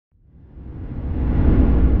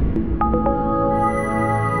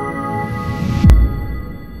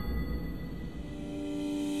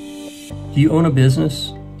Do you own a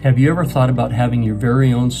business? Have you ever thought about having your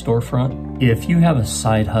very own storefront? If you have a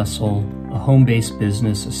side hustle, a home-based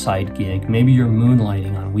business, a side gig, maybe you're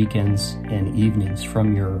moonlighting on weekends and evenings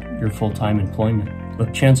from your full-time employment.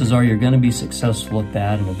 Look, chances are you're going to be successful at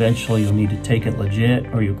that, and eventually you'll need to take it legit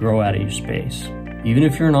or you'll grow out of your space. Even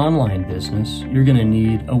if you're an online business, you're going to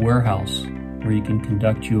need a warehouse where you can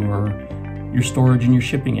conduct your storage and your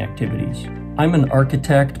shipping activities. I'm an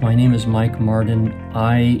architect. My name is Mike Martin.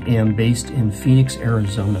 I am based in Phoenix,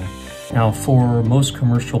 Arizona. Now, for most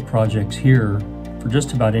commercial projects here, for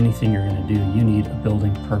just about anything you're going to do, you need a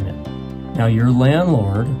building permit. Now, your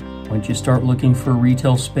landlord, once you start looking for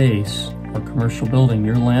retail space or commercial building,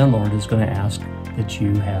 your landlord is going to ask that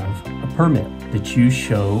you have a permit, that you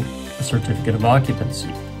show a certificate of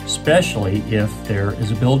occupancy, especially if there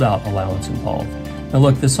is a build-out allowance involved. Now,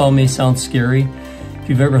 look, this all may sound scary. If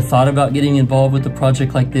you've ever thought about getting involved with a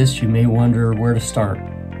project like this, you may wonder where to start.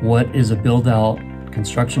 What is a build-out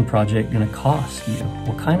construction project going to cost you?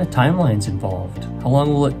 What kind of timeline's involved? How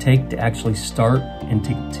long will it take to actually start and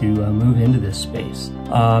to move into this space?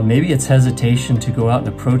 Maybe it's hesitation to go out and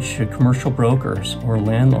approach commercial brokers or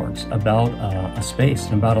landlords about a space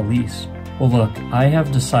and about a lease. Well, look, I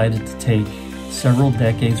have decided to take several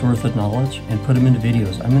decades worth of knowledge and put them into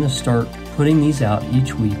videos. I'm going to start putting these out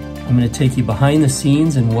each week. I'm going to take you behind the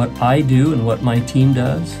scenes in what I do and what my team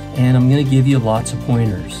does, and I'm going to give you lots of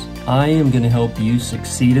pointers. I am going to help you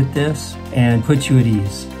succeed at this and put you at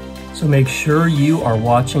ease. So make sure you are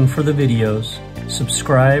watching for the videos,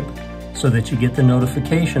 subscribe so that you get the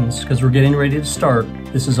notifications, because we're getting ready to start.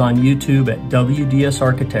 This is on YouTube at WDS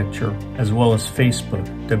Architecture, as well as Facebook,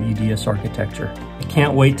 WDS Architecture. I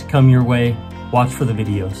can't wait to come your way. Watch for the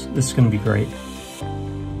videos. This is going to be great.